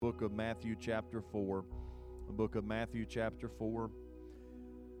book of Matthew chapter 4. The book of Matthew chapter 4,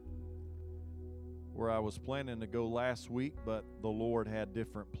 where I was planning to go last week, but the Lord had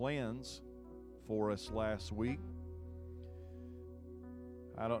different plans for us last week.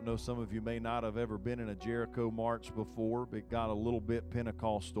 I don't know, some of you may not have ever been in a Jericho march before, but it got a little bit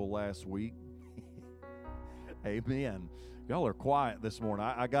Pentecostal last week. Amen. Y'all are quiet this morning.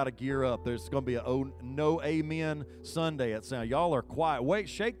 I got to gear up. There's going to be a no amen Sunday at sound. Y'all are quiet. Wait,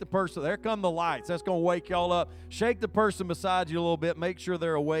 shake the person. There come the lights. That's going to wake y'all up. Shake the person beside you a little bit. Make sure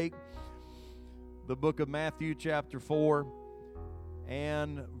they're awake. The book of Matthew chapter 4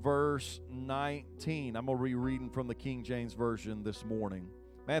 and verse 19. I'm going to be reading from the King James Version this morning.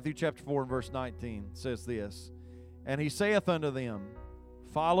 Matthew chapter 4 and verse 19 says this, "And he saith unto them,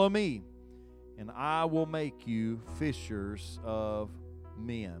 Follow me, and I will make you fishers of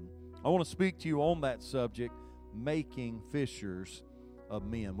men." I want to speak to you on that subject, making fishers of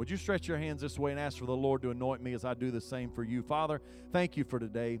men. Would you stretch your hands this way and ask for the Lord to anoint me as I do the same for you? Father, thank you for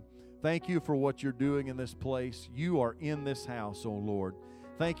today. Thank you for what you're doing in this place. You are in this house, oh Lord.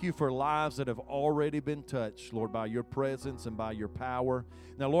 Thank you for lives that have already been touched, Lord, by your presence and by your power.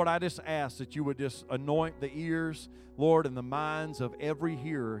 Now, Lord, I just ask that you would just anoint the ears, Lord, and the minds of every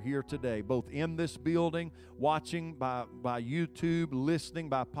hearer here today, both in this building, watching by YouTube, listening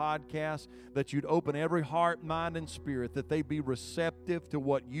by podcast, that you'd open every heart, mind, and spirit, that they be receptive to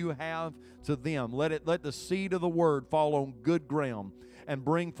what you have to them. Let the seed of the word fall on good ground and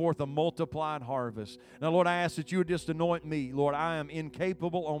bring forth a multiplied harvest. Now, Lord, I ask that you would just anoint me. Lord, I am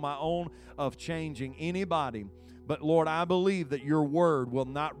incapable on my own of changing anybody. But, Lord, I believe that your word will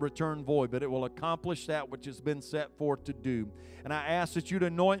not return void, but it will accomplish that which has been set forth to do. And I ask that you'd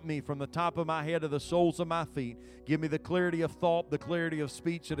anoint me from the top of my head to the soles of my feet. Give me the clarity of thought, the clarity of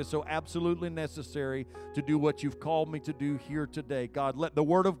speech that is so absolutely necessary to do what you've called me to do here today. God, let the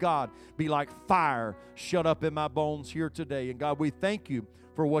word of God be like fire shut up in my bones here today. And God, we thank you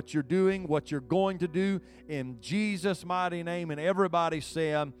for what you're doing, what you're going to do in Jesus' mighty name. And everybody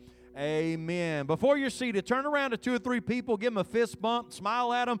said, amen. Before you're seated, turn around to 2 or 3 people, give them a fist bump,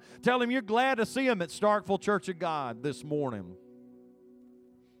 smile at them, tell them you're glad to see them at Starkville Church of God this morning.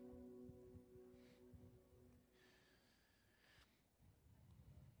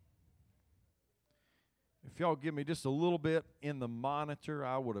 If y'all give me just a little bit in the monitor,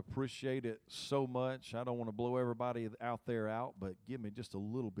 I would appreciate it so much. I don't want to blow everybody out there out, but give me just a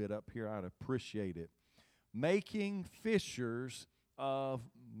little bit up here. I'd appreciate it. Making fishers of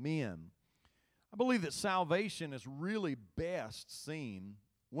men. I believe that salvation is really best seen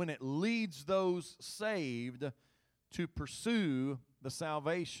when it leads those saved to pursue the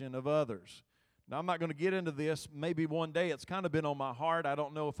salvation of others. Now, I'm not going to get into this. Maybe one day. It's kind of been on my heart. I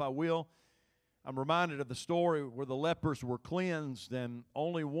don't know if I will. I'm reminded of the story where the lepers were cleansed and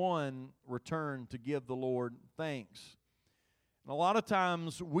only one returned to give the Lord thanks. And a lot of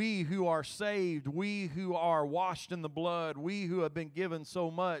times we who are saved, we who are washed in the blood, we who have been given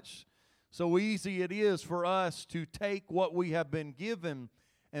so much, so easy it is for us to take what we have been given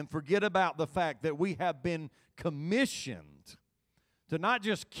and forget about the fact that we have been commissioned to not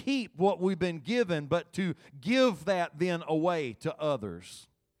just keep what we've been given, but to give that then away to others.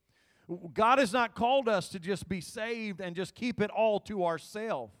 God has not called us to just be saved and just keep it all to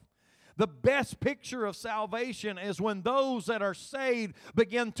ourselves. The best picture of salvation is when those that are saved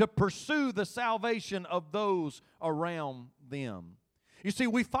begin to pursue the salvation of those around them. You see,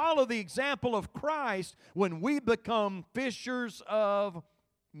 we follow the example of Christ when we become fishers of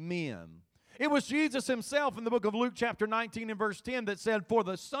men. It was Jesus himself in the book of Luke chapter 19 and verse 10 that said, "For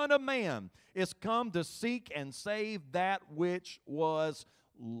the Son of Man is come to seek and save that which was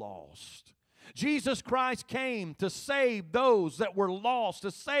lost." Jesus Christ came to save those that were lost, to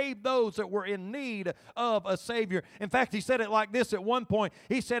save those that were in need of a Savior. In fact, he said it like this at one point.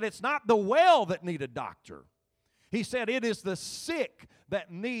 He said, "It's not the well that need a doctor." He said, "It is the sick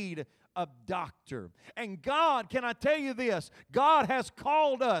that need a doctor." And God, can I tell you this? God has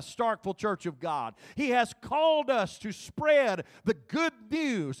called us, Starkville Church of God. He has called us to spread the good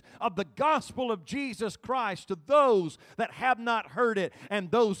news of the gospel of Jesus Christ to those that have not heard it and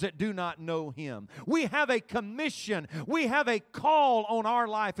those that do not know Him. We have a commission. We have a call on our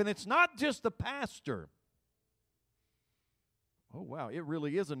life, and it's not just the pastor. Oh, wow, it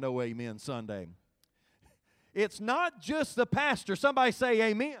really is a no amen Sunday. It's not just the pastor. Somebody say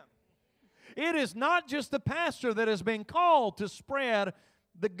amen. It is not just the pastor that has been called to spread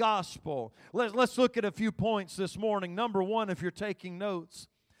the gospel. Let's look at a few points this morning. Number one, if you're taking notes,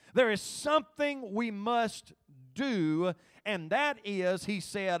 there is something we must do, and that is, he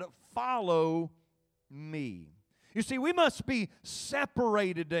said, follow me. You see, we must be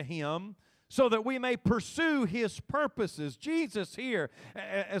separated to Him so that we may pursue His purposes. Jesus here,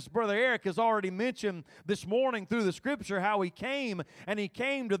 as Brother Eric has already mentioned this morning through the Scripture, how He came, and He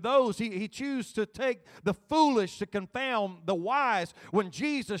came to those. He chose to take the foolish to confound the wise. When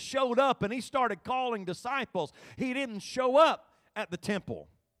Jesus showed up and He started calling disciples, He didn't show up at the temple.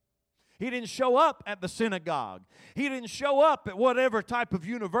 He didn't show up at the synagogue. He didn't show up at whatever type of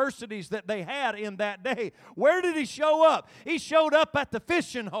universities that they had in that day. Where did He show up? He showed up at the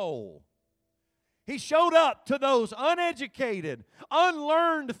fishing hole. He showed up to those uneducated,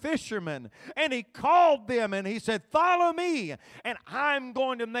 unlearned fishermen, and He called them and He said, "Follow me, and I'm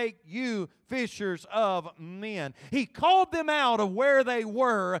going to make you fishers of men." He called them out of where they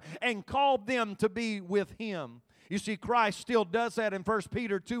were and called them to be with Him. You see, Christ still does that. In 1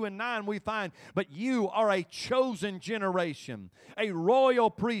 Peter 2:9 we find, "But you are a chosen generation, a royal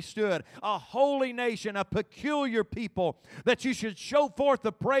priesthood, a holy nation, a peculiar people, that you should show forth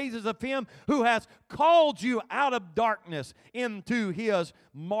the praises of Him who has called you out of darkness into His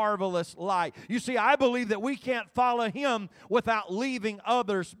marvelous light." You see, I believe that we can't follow Him without leaving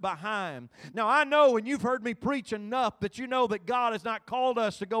others behind. Now, I know, and you've heard me preach enough, that you know that God has not called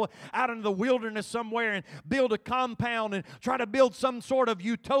us to go out into the wilderness somewhere and build a compound and try to build some sort of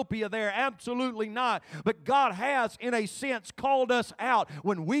utopia there. Absolutely not. But God has, in a sense, called us out.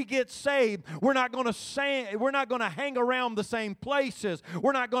 When we get saved, we're not going to hang around the same places.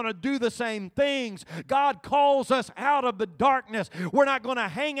 We're not going to do the same things. God calls us out of the darkness. We're not going to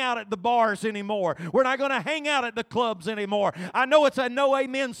hang out at the bars anymore. We're not going to hang out at the clubs anymore. I know it's a no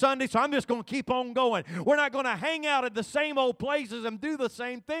amen Sunday, so I'm just going to keep on going. We're not going to hang out at the same old places and do the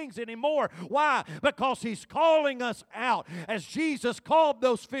same things anymore. Why? Because He's calling us out, as Jesus called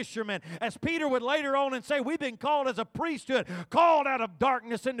those fishermen, as Peter would later on and say, we've been called as a priesthood, called out of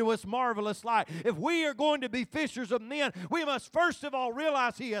darkness into His marvelous light. If we are going to be fishers of men, we must first of all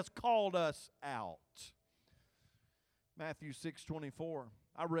realize He has called us out. Matthew 6:24.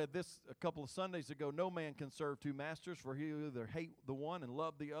 I read this a couple of Sundays ago. "No man can serve two masters, for he will either hate the one and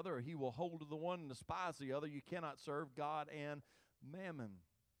love the other, or he will hold to the one and despise the other. You cannot serve God and mammon."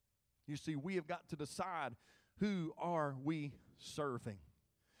 You see, we have got to decide, who are we serving?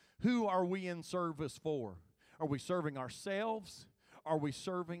 Who are we in service for? Are we serving ourselves? Are we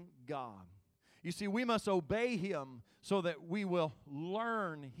serving God? You see, we must obey Him so that we will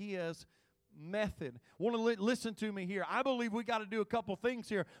learn His method. Want to listen to me here. I believe we got to do a couple things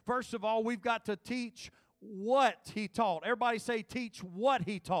here. First of all, we've got to teach what He taught. Everybody say, teach what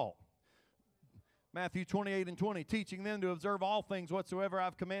He taught. Matthew 28:20, "Teaching them to observe all things whatsoever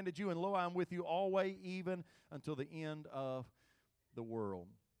I've commanded you, and lo, I'm with you always, even until the end of the world."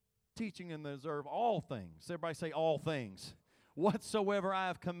 Teaching them to observe all things. Everybody say, all things. Whatsoever I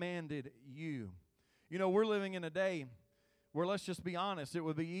have commanded you. You know, we're living in a day where, let's just be honest, it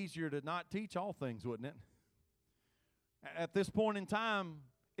would be easier to not teach all things, wouldn't it? At this point in time,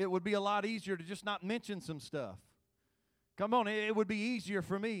 it would be a lot easier to just not mention some stuff. Come on, it would be easier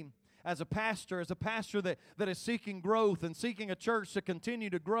for me as a pastor that is seeking growth and seeking a church to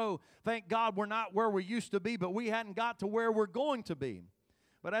continue to grow. Thank God we're not where we used to be, but we hadn't got to where we're going to be.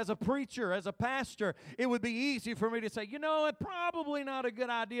 But as a preacher, as a pastor, it would be easy for me to say, you know, it's probably not a good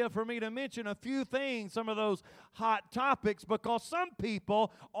idea for me to mention a few things, some of those hot topics, because some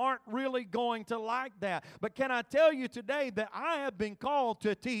people aren't really going to like that. But can I tell you today that I have been called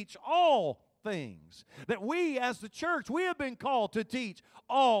to teach all things? That we as the church, we have been called to teach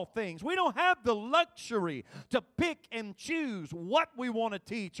all things. We don't have the luxury to pick and choose what we want to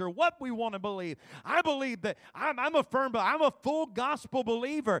teach or what we want to believe. I believe that I'm a full gospel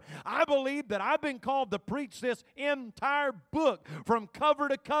believer. I believe that I've been called to preach this entire book from cover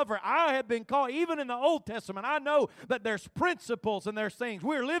to cover. I have been called, even in the Old Testament, I know that there's principles and there's things.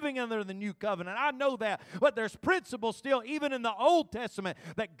 We're living under the new covenant. I know that. But there's principles still, even in the Old Testament,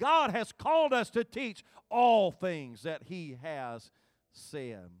 that God has called us to teach all things that He has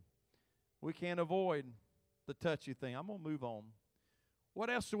said. We can't avoid the touchy thing. I'm going to move on. What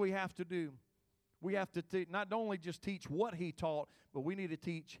else do we have to do? We have to not only just teach what He taught, but we need to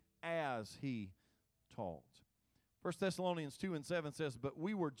teach as He taught. 1 Thessalonians 2:7 says, "But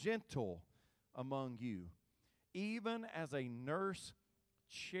we were gentle among you, even as a nurse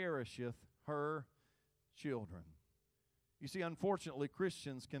cherisheth her children." You see, unfortunately,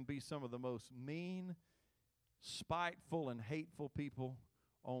 Christians can be some of the most mean, spiteful, and hateful people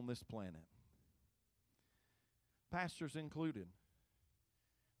on this planet. Pastors included.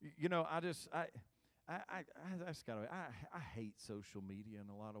 You know, I hate social media in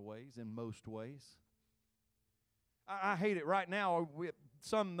a lot of ways, in most ways. I hate it right now.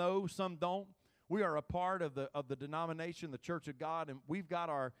 Some know, some don't. We are a part of the denomination, the Church of God, and we've got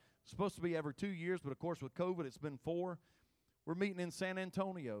our, supposed to be every 2 years, but of course with COVID it's been 4. We're meeting in San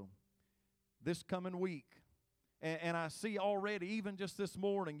Antonio this coming week. And I see already, even just this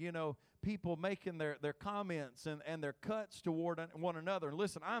morning, people making their comments and their cuts toward one another. And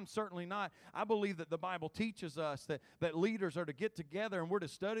listen, I'm certainly not. I believe that the Bible teaches us that leaders are to get together and we're to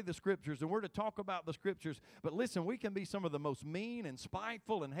study the Scriptures and we're to talk about the Scriptures. But listen, we can be some of the most mean and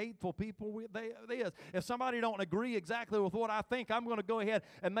spiteful and hateful people. If somebody don't agree exactly with what I think, I'm going to go ahead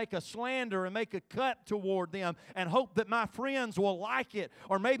and make a slander and make a cut toward them and hope that my friends will like it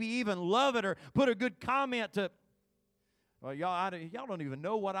or maybe even love it or put a good comment to. Well, y'all don't even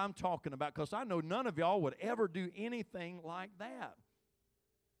know what I'm talking about because I know none of y'all would ever do anything like that.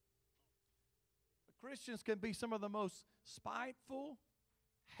 Christians can be some of the most spiteful,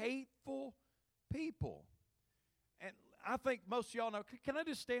 hateful people. And I think most of y'all know. Can I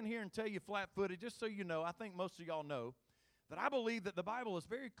just stand here and tell you flat-footed, just so you know, I think most of y'all know that I believe that the Bible is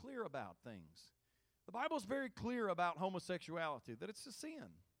very clear about things. The Bible is very clear about homosexuality, that it's a sin.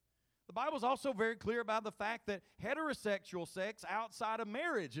 The Bible is also very clear about the fact that heterosexual sex outside of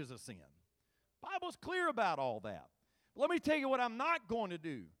marriage is a sin. The Bible's clear about all that. Let me tell you what I'm not going to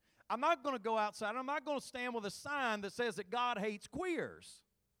do. I'm not going to go outside. I'm not going to stand with a sign that says that God hates queers.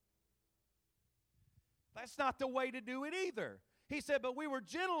 That's not the way to do it either. He said, but we were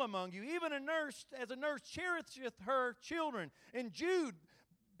gentle among you, even as a nurse cherisheth her children. In Jude,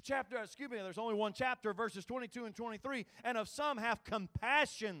 there's only one chapter, verses 22 and 23, and of some have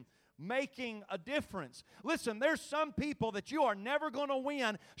compassion, making a difference. Listen, there's some people that you are never going to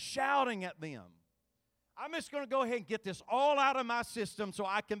win shouting at them. I'm just going to go ahead and get this all out of my system so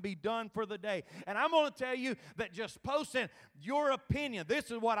I can be done for the day. And I'm going to tell you that just posting your opinion,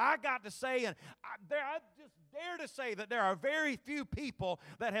 this is what I got to say, and I just dare to say that there are very few people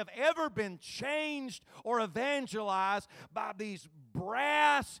that have ever been changed or evangelized by these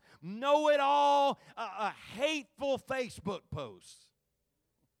brass, know-it-all, hateful Facebook posts.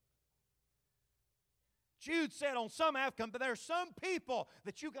 Jude said on some have come, but there are some people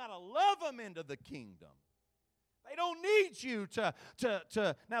that you got to love them into the kingdom. They don't need you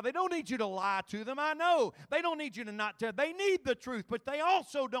now they don't need you to lie to them, I know. They don't need you to not tell. They need the truth, but they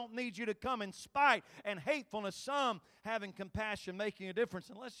also don't need you to come in spite and hatefulness. Some having compassion, making a difference.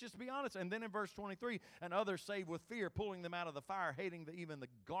 And let's just be honest. And then in verse 23, and others saved with fear, pulling them out of the fire, hating even the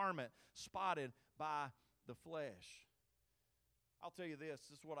garment spotted by the flesh. I'll tell you this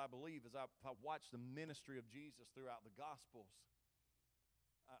is what I believe as I've watched the ministry of Jesus throughout the Gospels.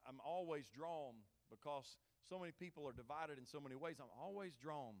 I'm always drawn, because so many people are divided in so many ways, I'm always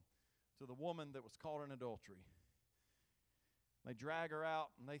drawn to the woman that was caught in adultery. They drag her out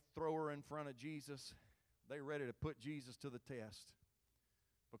and they throw her in front of Jesus. They're ready to put Jesus to the test.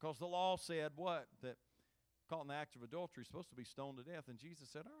 Because the law said what? That caught in the act of adultery is supposed to be stoned to death. And Jesus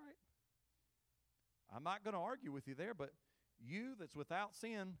said, all right, I'm not going to argue with you there, but you that's without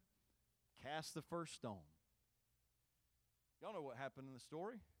sin, cast the first stone. Y'all know what happened in the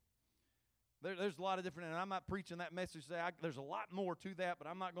story. There's a lot of different, and I'm not preaching that message today. There's a lot more to that, but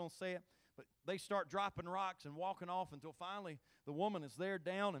I'm not going to say it. But they start dropping rocks and walking off until finally the woman is there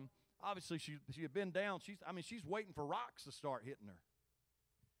down, and obviously she had been down. She's waiting for rocks to start hitting her.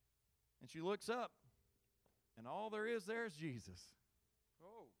 And she looks up, and all there is Jesus.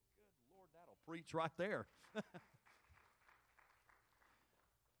 Oh, good Lord, that'll preach right there.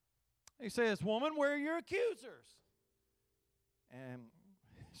 He says, woman, where are your accusers? And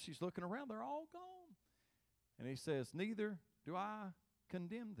she's looking around. They're all gone. And he says, neither do I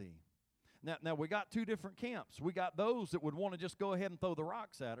condemn thee. Now we got two different camps. We got those that would want to just go ahead and throw the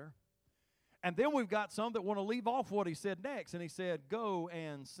rocks at her. And then we've got some that want to leave off what he said next. And he said, go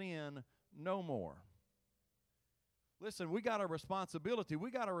and sin no more. Listen, we got a responsibility. We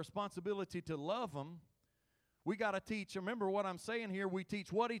got a responsibility to love them. We got to teach. Remember what I'm saying here. We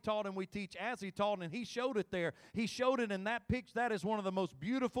teach what he taught and we teach as he taught, and he showed it there. He showed it in that picture. That is one of the most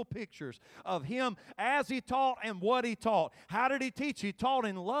beautiful pictures of him as he taught and what he taught. How did he teach? He taught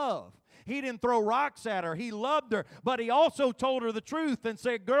in love. He didn't throw rocks at her. He loved her, but he also told her the truth and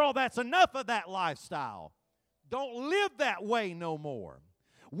said, girl, that's enough of that lifestyle. Don't live that way no more.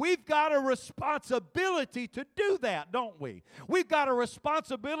 We've got a responsibility to do that, don't we? We've got a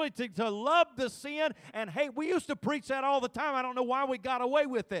responsibility to love the sin and hate. We used to preach that all the time. I don't know why we got away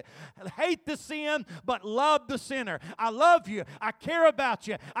with it. Hate the sin, but love the sinner. I love you. I care about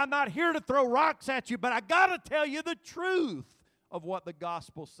you. I'm not here to throw rocks at you, but I got to tell you the truth of what the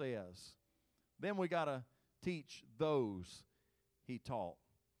gospel says. Then we got to teach those he taught.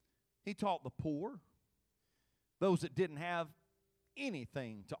 He taught the poor, those that didn't have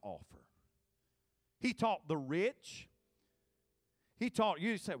anything to offer. He taught the rich. He taught,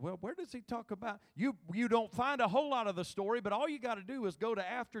 you say, well, where does he talk about? You don't find a whole lot of the story, but all you got to do is go to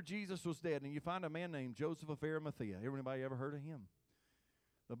after Jesus was dead, and you find a man named Joseph of Arimathea. Everybody ever heard of him?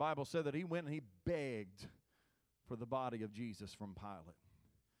 The Bible said that he went and he begged for the body of Jesus from Pilate.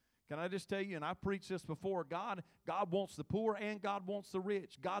 Can I just tell you, and I preached this before, God wants the poor and God wants the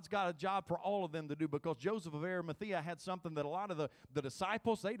rich. God's got a job for all of them to do, because Joseph of Arimathea had something that a lot of the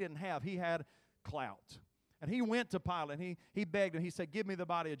disciples, they didn't have. He had clout. And he went to Pilate, and he begged him. He said, give me the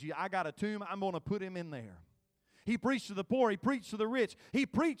body of Jesus. I got a tomb. I'm going to put him in there. He preached to the poor. He preached to the rich. He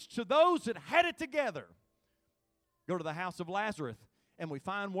preached to those that had it together. Go to the house of Lazarus, and we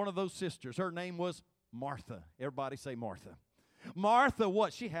find one of those sisters. Her name was Martha. Everybody say Martha. Martha,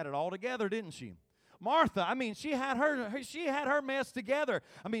 what? She had it all together, didn't she? Martha, I mean, she had her mess together.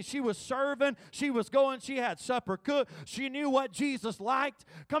 I mean, she was serving, she was going, she had supper cooked, she knew what Jesus liked.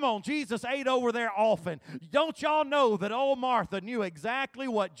 Come on, Jesus ate over there often. Don't y'all know that old Martha knew exactly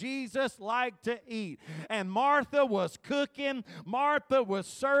what Jesus liked to eat? And Martha was cooking, Martha was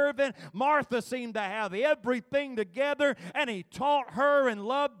serving, Martha seemed to have everything together, and he taught her and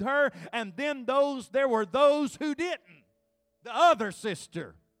loved her. And then there were those who didn't. The other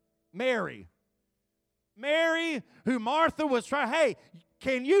sister, Mary, who Martha was trying, hey,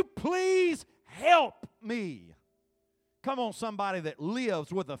 can you please help me? Come on, somebody that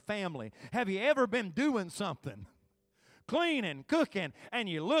lives with a family. Have you ever been doing something? Cleaning, cooking, and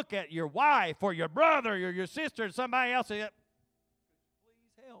you look at your wife or your brother or your sister or somebody else and say,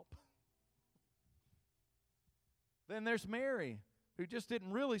 please help. Then there's Mary, who just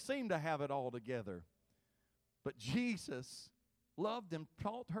didn't really seem to have it all together. But Jesus loved and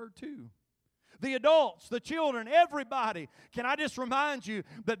taught her too. The adults, the children, everybody. Can I just remind you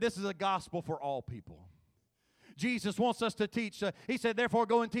that this is a gospel for all people? Jesus wants us to teach. He said, therefore,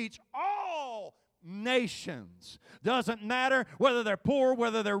 go and teach all nations. Doesn't matter whether they're poor,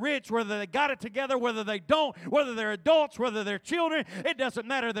 whether they're rich, whether they got it together, whether they don't, whether they're adults, whether they're children. It doesn't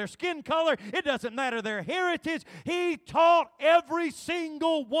matter their skin color. It doesn't matter their heritage. He taught every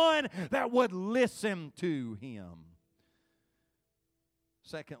single one that would listen to him.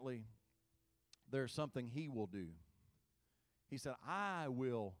 Secondly, there's something he will do. He said, I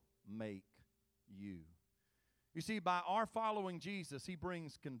will make you. You see, by our following Jesus, he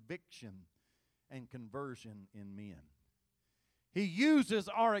brings conviction and conversion in men. He uses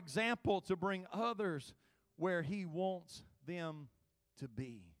our example to bring others where he wants them to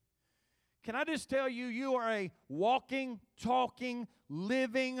be. Can I just tell you, you are a walking, talking,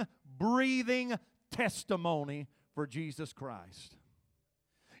 living, breathing testimony for Jesus Christ.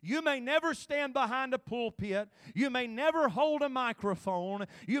 You may never stand behind a pulpit. You may never hold a microphone.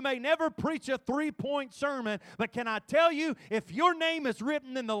 You may never preach a 3-point sermon. But can I tell you, if your name is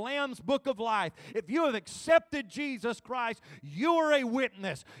written in the Lamb's Book of Life, if you have accepted Jesus Christ, you are a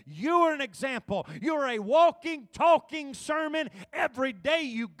witness. You are an example. You are a walking, talking sermon. Every day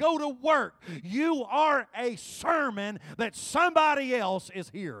you go to work, you are a sermon that somebody else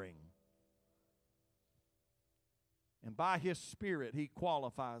is hearing. And by his Spirit, he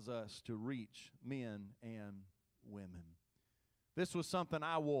qualifies us to reach men and women. This was something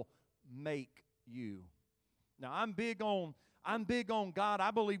I will make you. Now, I'm big on God. I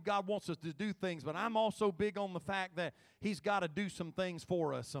believe God wants us to do things, but I'm also big on the fact that he's got to do some things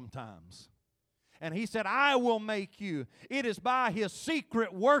for us sometimes. And he said, I will make you. It is by his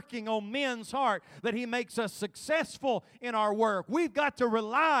secret working on men's heart that he makes us successful in our work. We've got to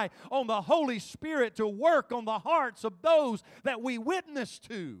rely on the Holy Spirit to work on the hearts of those that we witness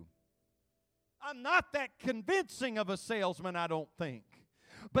to. I'm not that convincing of a salesman, I don't think.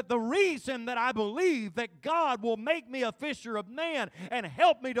 But the reason that I believe that God will make me a fisher of men and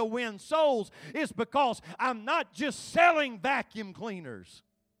help me to win souls is because I'm not just selling vacuum cleaners.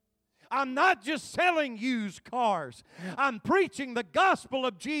 I'm not just selling used cars. I'm preaching the gospel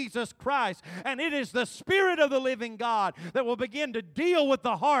of Jesus Christ. And it is the Spirit of the living God that will begin to deal with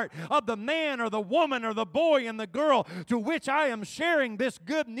the heart of the man or the woman or the boy and the girl to which I am sharing this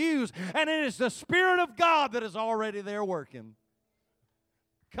good news. And it is the Spirit of God that is already there working.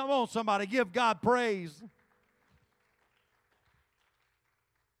 Come on, somebody, give God praise.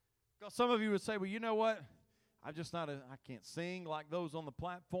 Because some of you would say, well, you know what? I can't sing like those on the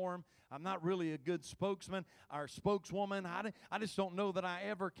platform. I'm not really a good spokesman or spokeswoman. I just don't know that I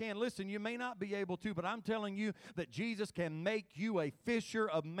ever can. Listen, you may not be able to, but I'm telling you that Jesus can make you a fisher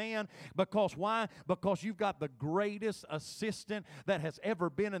of men. Because why? Because you've got the greatest assistant that has ever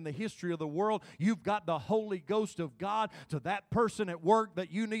been in the history of the world. You've got the Holy Ghost of God. To that person at work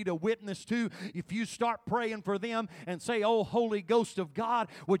that you need a witness to, if you start praying for them and say, "Oh, Holy Ghost of God,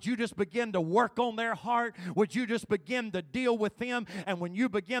 would you just begin to work on their heart? Would you just begin to deal with them?" And when you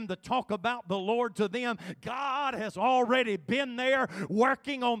begin to talk about the Lord to them, God has already been there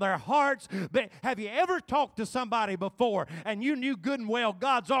working on their hearts. But have you ever talked to somebody before and you knew good and well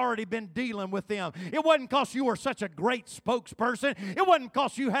God's already been dealing with them? It wasn't because you were such a great spokesperson. It wasn't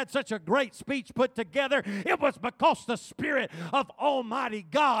because you had such a great speech put together. It was because the Spirit of Almighty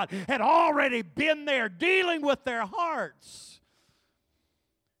God had already been there dealing with their hearts.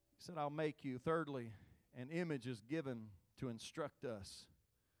 He said, "I'll make you." Thirdly, an image is given to instruct us.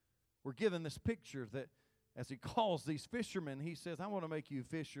 We're given this picture that as he calls these fishermen, he says, "I want to make you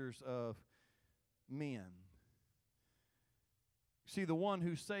fishers of men." See, the one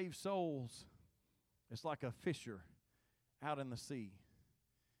who saves souls is like a fisher out in the sea.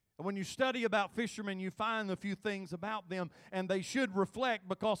 And when you study about fishermen, you find a few things about them, and they should reflect,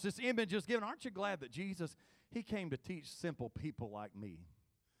 because this image is given. Aren't you glad that Jesus, he came to teach simple people like me?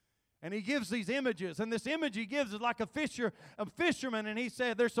 And he gives these images, and this image he gives is like a fisherman, and he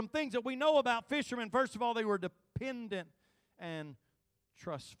said there's some things that we know about fishermen. First of all, they were dependent and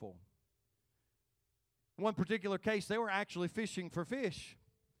trustful. In one particular case, they were actually fishing for fish.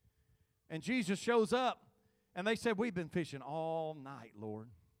 And Jesus shows up, and they said, "We've been fishing all night, Lord.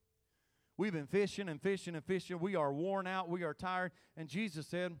 We've been fishing and fishing and fishing. We are worn out. We are tired." And Jesus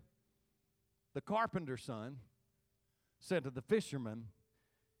said, the carpenter's son said to the fishermen,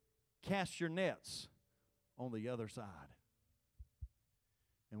 "Cast your nets on the other side."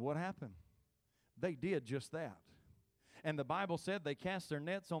 And what happened? They did just that. And the Bible said they cast their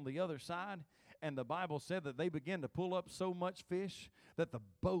nets on the other side, and the Bible said that they began to pull up so much fish that the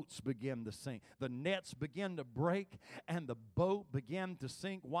boats began to sink. The nets began to break, and the boat began to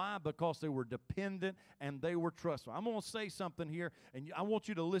sink. Why? Because they were dependent and they were trustful. I'm going to say something here, and I want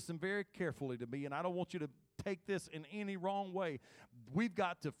you to listen very carefully to me, and I don't want you to take this in any wrong way. We've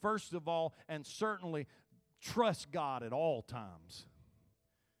got to, first of all, and certainly trust God at all times.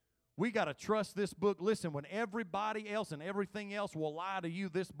 We got to trust this book. Listen, when everybody else and everything else will lie to you,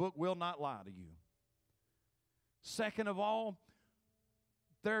 this book will not lie to you. Second of all,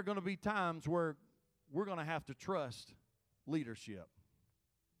 there are going to be times where we're going to have to trust leadership.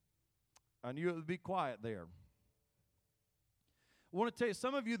 I knew it would be quiet there. I want to tell you,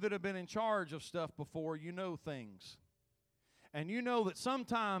 some of you that have been in charge of stuff before, you know things. And you know that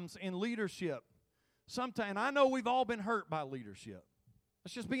sometimes in leadership, and I know we've all been hurt by leadership.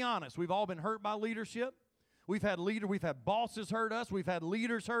 Let's just be honest. We've all been hurt by leadership. We've had bosses hurt us. We've had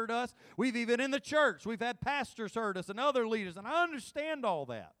leaders hurt us. We've even in the church, we've had pastors hurt us and other leaders. And I understand all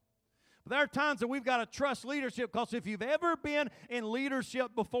that. But there are times that we've got to trust leadership, because if you've ever been in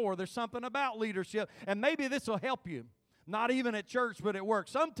leadership before, there's something about leadership. And maybe this will help you. Not even at church, but at work.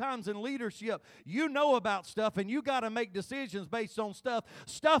 Sometimes in leadership, you know about stuff, and you got to make decisions based on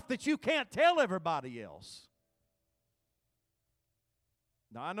stuff that you can't tell everybody else.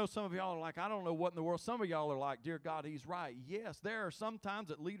 Now, I know some of y'all are like, "I don't know what in the world." Some of y'all are like, "Dear God, he's right." Yes, there are some times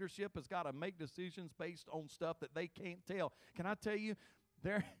that leadership has got to make decisions based on stuff that they can't tell. Can I tell you,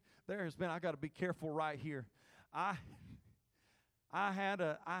 there has been, I got to be careful right here. I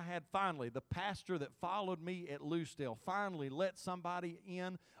had finally, the pastor that followed me at Loosedale finally let somebody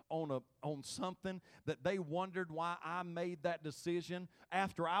in on something that they wondered why I made that decision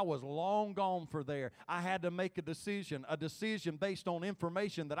after I was long gone for there. I had to make a decision based on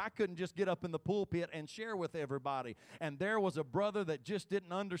information that I couldn't just get up in the pulpit and share with everybody. And there was a brother that just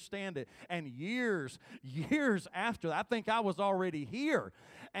didn't understand it. And years after, I think I was already here,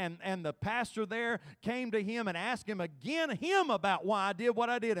 and the pastor there came to him and asked him about why I did what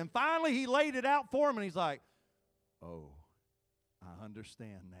I did. And finally he laid it out for him, and he's like, "Oh, I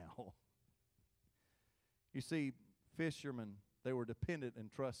understand now." You see, fishermen, they were dependent and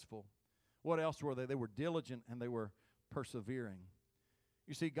trustful. What else were they? They were diligent and they were persevering.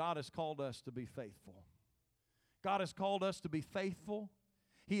 You see, God has called us to be faithful. God has called us to be faithful.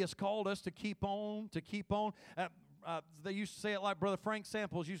 He has called us to keep on. They used to say it like Brother Frank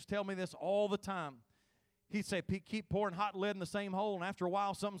Samples used to tell me this all the time. He'd say, "Keep pouring hot lead in the same hole, and after a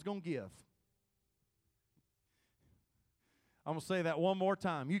while, something's going to give." I'm going to say that one more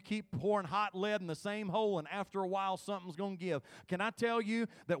time. You keep pouring hot lead in the same hole, and after a while, something's going to give. Can I tell you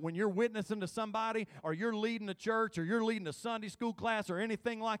that when you're witnessing to somebody, or you're leading a church, or you're leading a Sunday school class, or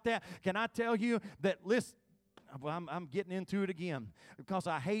anything like that, can I tell you that, listen, I'm getting into it again because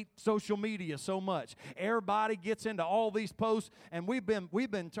I hate social media so much. Everybody gets into all these posts, and we've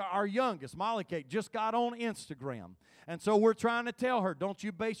been to our youngest, Molly Kate, just got on Instagram. And so we're trying to tell her, don't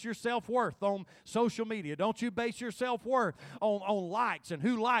you base your self-worth on social media. Don't you base your self-worth on likes and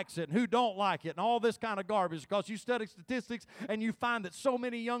who likes it and who don't like it and all this kind of garbage, because you study statistics and you find that so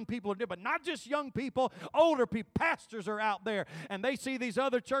many young people are doing, but not just young people, older people, pastors are out there, and they see these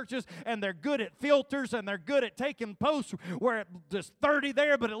other churches, and they're good at filters, and they're good at taking posts where there's 30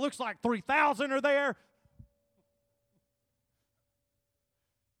 there, but it looks like 3,000 are there.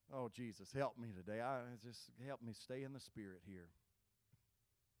 Oh, Jesus, help me today. Just help me stay in the Spirit here.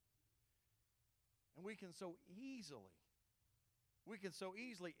 And we can so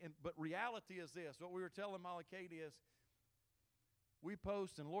easily, but reality is this. What we were telling Molly Kate is, we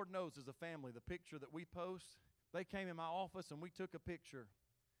post, and Lord knows as a family, the picture that we post, they came in my office and we took a picture.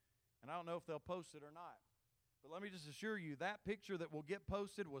 And I don't know if they'll post it or not. But let me just assure you, that picture that will get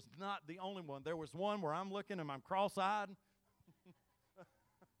posted was not the only one. There was one where I'm looking and I'm cross-eyed.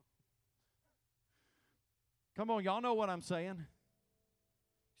 Come on, y'all know what I'm saying.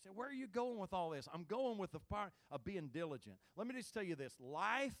 You say, where are you going with all this? I'm going with the part of being diligent. Let me just tell you this.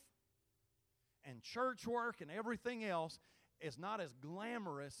 Life and church work and everything else is not as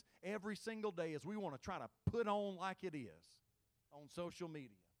glamorous every single day as we want to try to put on like it is on social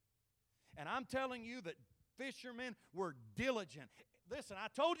media. And I'm telling you that fishermen were diligent. Listen, I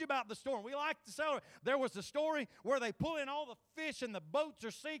told you about the storm. We like to celebrate. There was a story where they pull in all the fish and the boats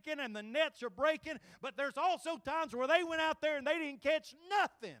are sinking and the nets are breaking, but there's also times where they went out there and they didn't catch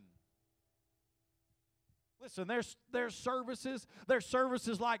nothing. Listen, there's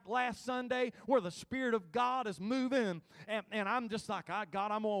services like last Sunday where the Spirit of God is moving, and I'm just like,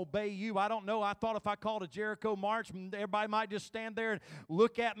 God, I'm going to obey you. I don't know. I thought if I called a Jericho march, everybody might just stand there and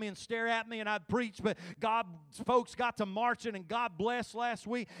look at me and stare at me, and I'd preach, but folks got to marching, and God blessed last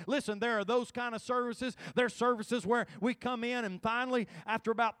week. Listen, there are those kind of services. There's services where we come in, and finally, after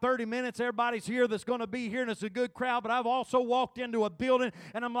about 30 minutes, everybody's here that's going to be here, and it's a good crowd, but I've also walked into a building,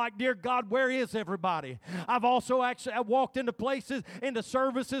 and I'm like, dear God, where is everybody? I've also actually walked into places, into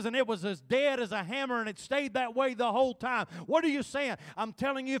services, and it was as dead as a hammer, and it stayed that way the whole time. What are you saying? I'm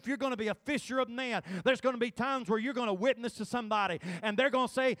telling you, if you're going to be a fisher of men, there's going to be times where you're going to witness to somebody, and they're going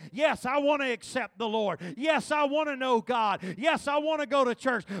to say, yes, I want to accept the Lord. Yes, I want to know God. Yes, I want to go to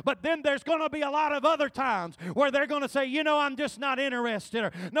church. But then there's going to be a lot of other times where they're going to say, I'm just not interested,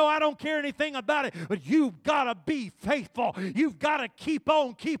 or no, I don't care anything about it. But you've got to be faithful. You've got to keep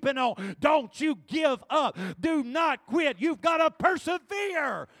on keeping on. Don't you give up. Do not quit. You've got to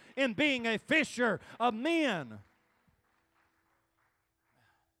persevere in being a fisher of men.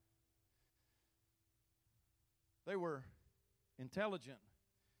 They were intelligent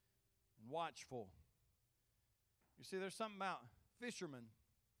and watchful. You see, there's something about fishermen.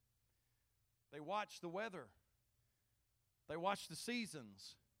 They watch the weather. They watch the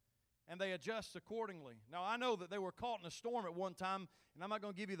seasons. And they adjust accordingly. Now, I know that they were caught in a storm at one time, and I'm not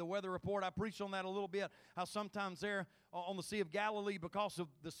going to give you the weather report. I preached on that a little bit, how sometimes there on the Sea of Galilee, because of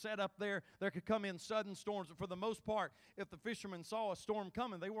the setup there could come in sudden storms. But for the most part, if the fishermen saw a storm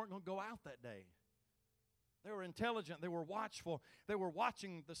coming, they weren't going to go out that day. They were intelligent. They were watchful. They were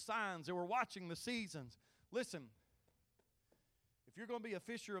watching the signs. They were watching the seasons. Listen, if you're going to be a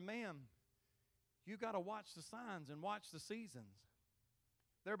fisher of man, you got to watch the signs and watch the seasons.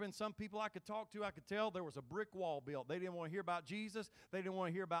 There have been some people I could talk to, I could tell there was a brick wall built. They didn't want to hear about Jesus. They didn't want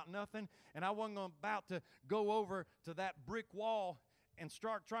to hear about nothing. And I wasn't about to go over to that brick wall and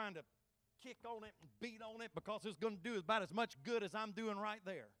start trying to kick on it and beat on it, because it's going to do about as much good as I'm doing right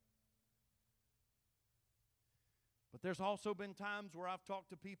there. But there's also been times where I've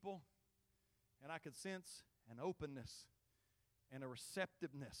talked to people and I could sense an openness and a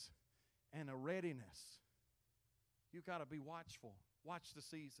receptiveness and a readiness. You've got to be watchful. Watch the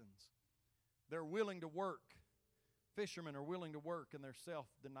seasons. They're willing to work. Fishermen are willing to work, and they're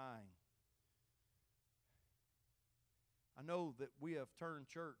self-denying. I know that we have turned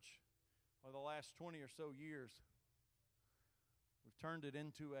church over the last 20 or so years. We've turned it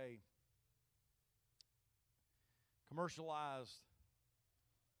into a commercialized,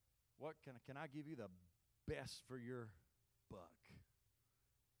 what can I give you the best for your buck?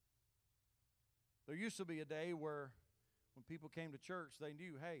 There used to be a day where when people came to church, they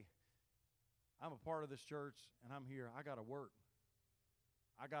knew, hey, I'm a part of this church, and I'm here. I got to work.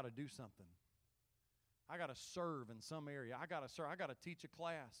 I got to do something. I got to serve in some area. I got to serve. I got to teach a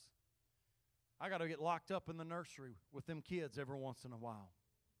class. I got to get locked up in the nursery with them kids every once in a while.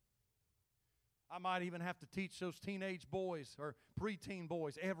 I might even have to teach those teenage boys or preteen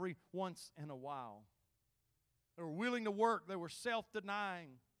boys every once in a while. They were willing to work. They were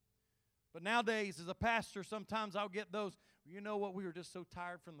self-denying. But nowadays, as a pastor, sometimes I'll get those, you know what, we were just so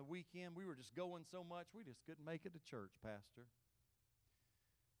tired from the weekend. We were just going so much, we just couldn't make it to church, Pastor.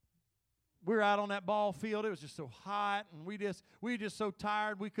 We were out on that ball field. It was just so hot, and we were just so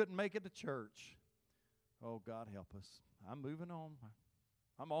tired we couldn't make it to church. Oh, God help us. I'm moving on.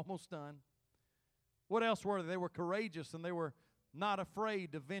 I'm almost done. What else were they? They were courageous, and they were not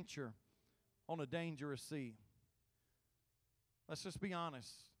afraid to venture on a dangerous sea. Let's just be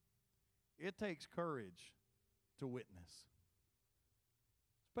honest. It takes courage to witness,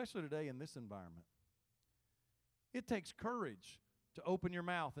 especially today in this environment. It takes courage to open your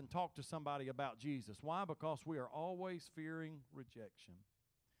mouth and talk to somebody about Jesus. Why? Because we are always fearing rejection,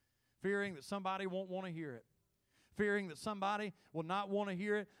 fearing that somebody won't want to hear it, fearing that somebody will not want to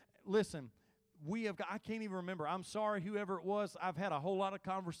hear it. Listen, I can't even remember. I'm sorry, whoever it was. I've had a whole lot of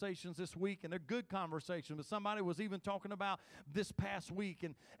conversations this week, and they're good conversations. But somebody was even talking about this past week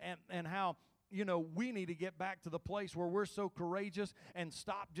and how, you know, we need to get back to the place where we're so courageous and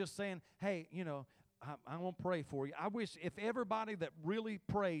stop just saying, hey, you know, I'm going to pray for you. I wish if everybody that really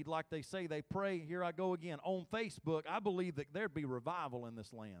prayed like they say they pray, here I go again, on Facebook, I believe that there'd be revival in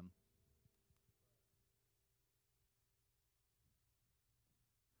this land.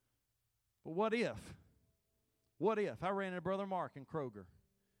 But what if? What if? I ran into Brother Mark in Kroger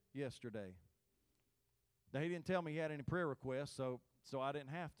yesterday. Now, he didn't tell me he had any prayer requests, so I didn't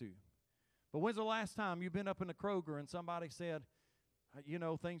have to. But when's the last time you've been up in the Kroger and somebody said, you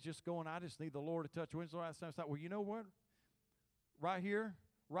know, things just going, I just need the Lord to touch. When's the last time I thought, well, you know what? Right here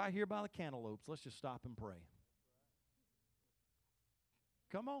by the cantaloupes, let's just stop and pray.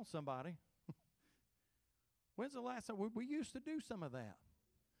 Come on, somebody. When's the last time? We used to do some of that.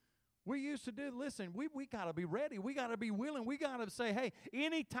 We used to do, listen, we got to be ready. We got to be willing. We got to say, hey,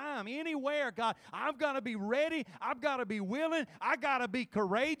 anytime, anywhere, God, I've got to be ready. I've got to be willing. I got to be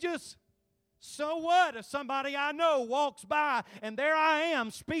courageous. So what if somebody I know walks by and there I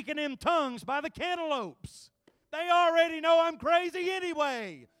am speaking in tongues by the cantaloupes? They already know I'm crazy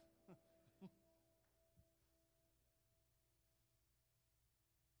anyway.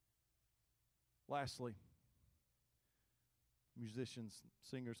 Lastly, musicians,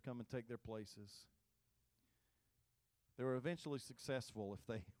 singers come and take their places. They were eventually successful if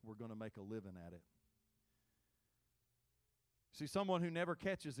they were going to make a living at it. See, someone who never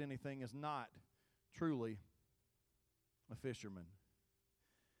catches anything is not truly a fisherman.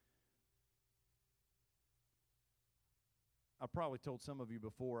 I probably told some of you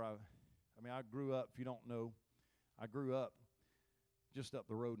before, I grew up, if you don't know, I grew up just up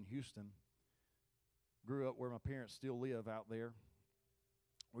the road in Houston. Grew up where my parents still live out there.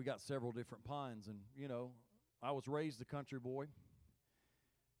 We got several different ponds, and, you know, I was raised a country boy.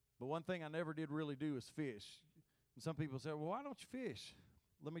 But one thing I never did really do is fish. And some people say, well, why don't you fish?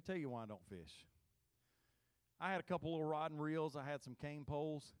 Let me tell you why I don't fish. I had a couple little rod and reels. I had some cane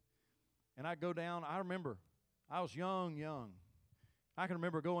poles. And I'd go down. I remember, I was young. I can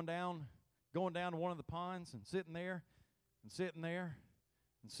remember going down to one of the ponds and sitting there and sitting there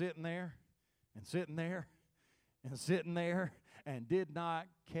and sitting there and sitting there and sitting there and did not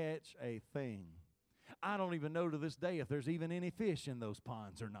catch a thing. I don't even know to this day if there's even any fish in those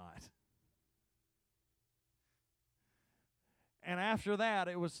ponds or not. And after that,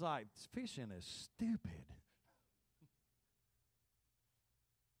 it was like, fishing is stupid.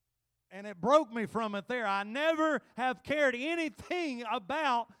 And it broke me from it there. I never have cared anything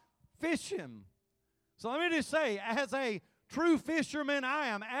about fishing. So let me just say, as a true fisherman, I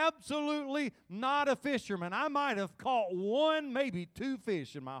am absolutely not a fisherman. I might have caught one, maybe two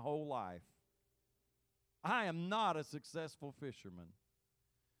fish in my whole life. I am not a successful fisherman.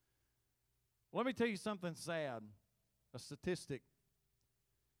 Let me tell you something sad. A statistic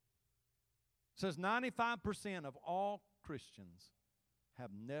says 95% of all Christians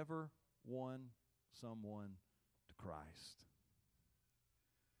have never won someone to Christ.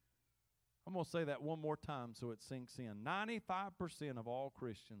 I'm going to say that one more time so it sinks in. 95% of all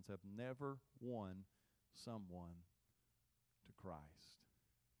Christians have never won someone to Christ.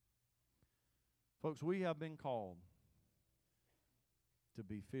 Folks, we have been called to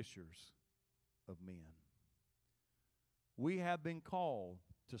be fishers of men. We have been called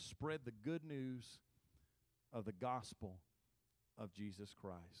to spread the good news of the gospel of Jesus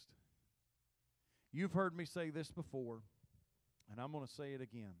Christ. You've heard me say this before, and I'm going to say it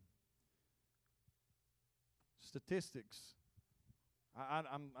again. statistics.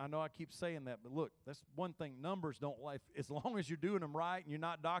 I know I keep saying that, but look, that's one thing. Numbers don't lie. As long as you're doing them right and you're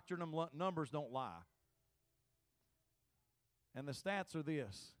not doctoring them, numbers don't lie. And the stats are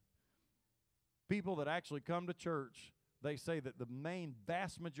this. People that actually come to church, they say that the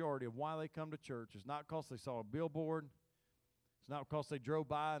vast majority of why they come to church is not because they saw a billboard. It's not because they drove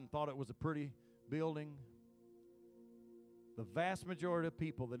by and thought it was a pretty building. The vast majority of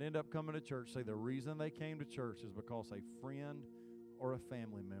people that end up coming to church say the reason they came to church is because a friend or a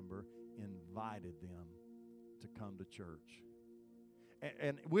family member invited them to come to church.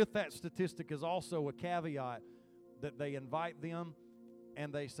 And with that statistic is also a caveat that they invite them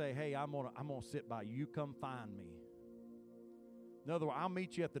and they say, hey, I'm gonna sit by you. You come find me. In other words, I'll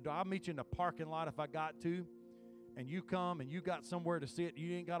meet you at the door. I'll meet you in the parking lot if I got to. And you come and you got somewhere to sit.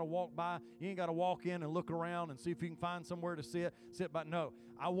 You ain't got to walk by. You ain't got to walk in and look around and see if you can find somewhere to sit by. No,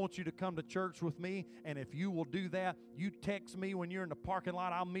 I want you to come to church with me. And if you will do that, you text me when you're in the parking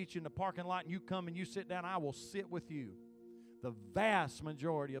lot. I'll meet you in the parking lot and you come and you sit down. I will sit with you. The vast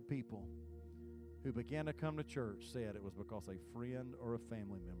majority of people who began to come to church said it was because a friend or a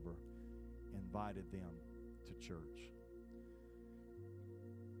family member invited them to church.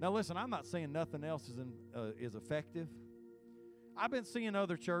 Now listen, I'm not saying nothing else is effective. I've been seeing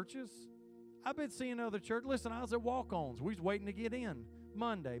other churches. Listen, I was at Walk-Ons. We was waiting to get in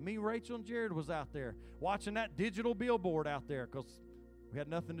Monday. Me, Rachel, and Jared was out there watching that digital billboard out there because we had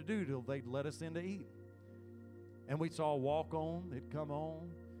nothing to do till they'd let us in to eat. And we saw Walk-On. It'd come on.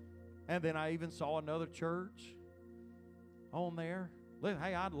 And then I even saw another church on there. Listen,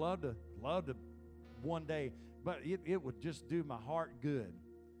 hey, I'd love to one day, but it would just do my heart good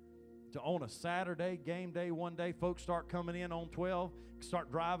to on a Saturday, game day one day, folks start coming in on 12, start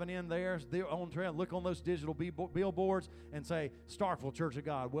driving in there on trail, look on those digital billboards and say, Starkville Church of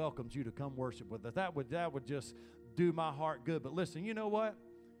God welcomes you to come worship with us. That would just do my heart good. But listen, you know what?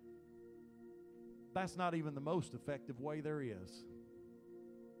 That's not even the most effective way there is.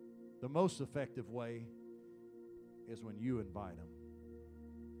 The most effective way is when you invite them.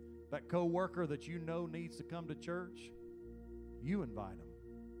 That coworker that you know needs to come to church, you invite them.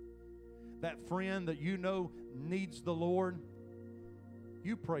 That friend that you know needs the Lord,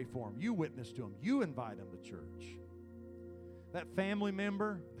 you pray for them. You witness to them. You invite them to church. That family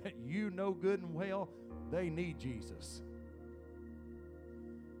member that you know good and well, they need Jesus.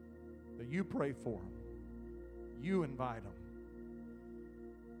 But you pray for them. You invite them.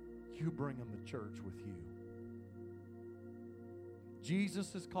 You bring them to church with you.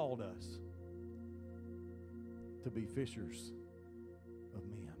 Jesus has called us to be fishers of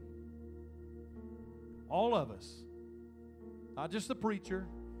men. All of us, not just the preacher,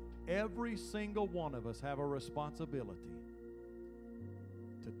 every single one of us have a responsibility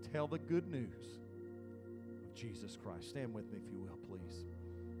to tell the good news of Jesus Christ. Stand with me if you will, please.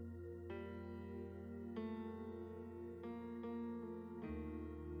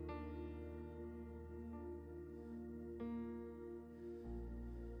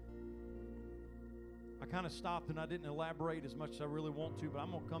 I kind of stopped and I didn't elaborate as much as I really want to, but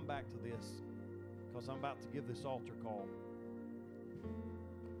I'm going to come back to this because I'm about to give this altar call.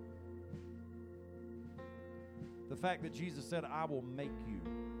 The fact that Jesus said, I will make you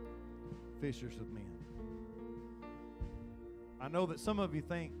fishers of men. I know that some of you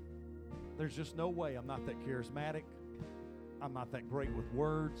think, there's just no way. I'm not that charismatic. I'm not that great with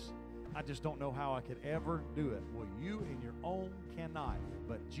words. I just don't know how I could ever do it. Well, you in your own cannot.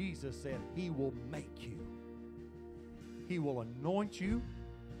 But Jesus said He will make you. He will anoint you.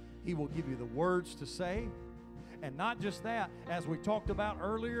 He will give you the words to say. And not just that, as we talked about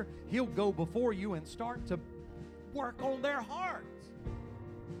earlier, He'll go before you and start to work on their hearts.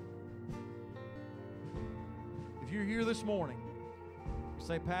 If you're here this morning,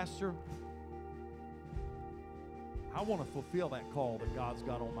 say, Pastor, I want to fulfill that call that God's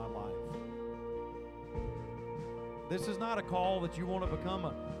got on my life. This is not a call that you want to become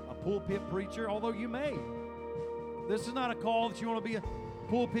a pulpit preacher, although you may. This is not a call that you want to be a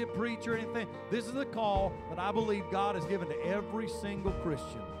pulpit preacher or anything. This is a call that I believe God has given to every single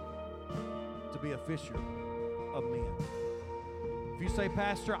Christian to be a fisher of men. If you say,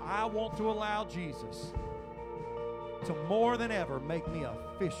 Pastor, I want to allow Jesus to more than ever make me a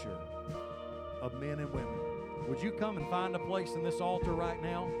fisher of men and women, would you come and find a place in this altar right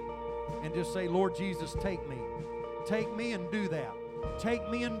now and just say, Lord Jesus, take me. Take me and do that. Take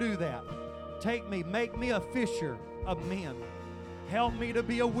me and do that. Take me. Make me a fisher of men. Help me to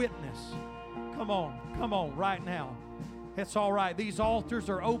be a witness. Come on, right now. It's all right. These altars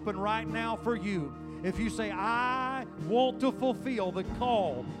are open right now for you. If you say, I want to fulfill the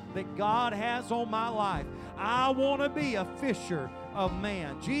call that God has on my life. I want to be a fisher of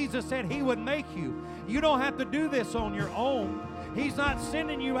man. Jesus said He would make you. You don't have to do this on your own. He's not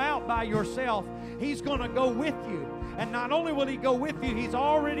sending you out by yourself. He's going to go with you. And not only will He go with you, He's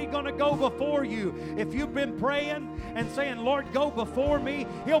already going to go before you. If you've been praying and saying, Lord, go before me,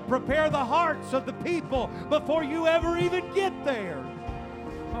 He'll prepare the hearts of the people before you ever even get there.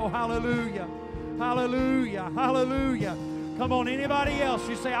 Oh, hallelujah. Hallelujah. Hallelujah. Come on, anybody else?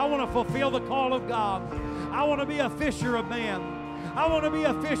 You say, I want to fulfill the call of God. I want to be a fisher of man. I want to be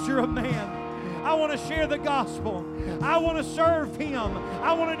a fisher of man. I want to share the gospel. I want to serve Him.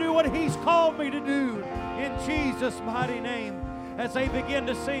 I want to do what He's called me to do. In Jesus' mighty name. As they begin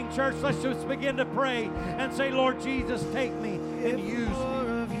to sing, church, let's just begin to pray and say, Lord Jesus, take me and use me.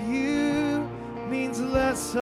 More of you means less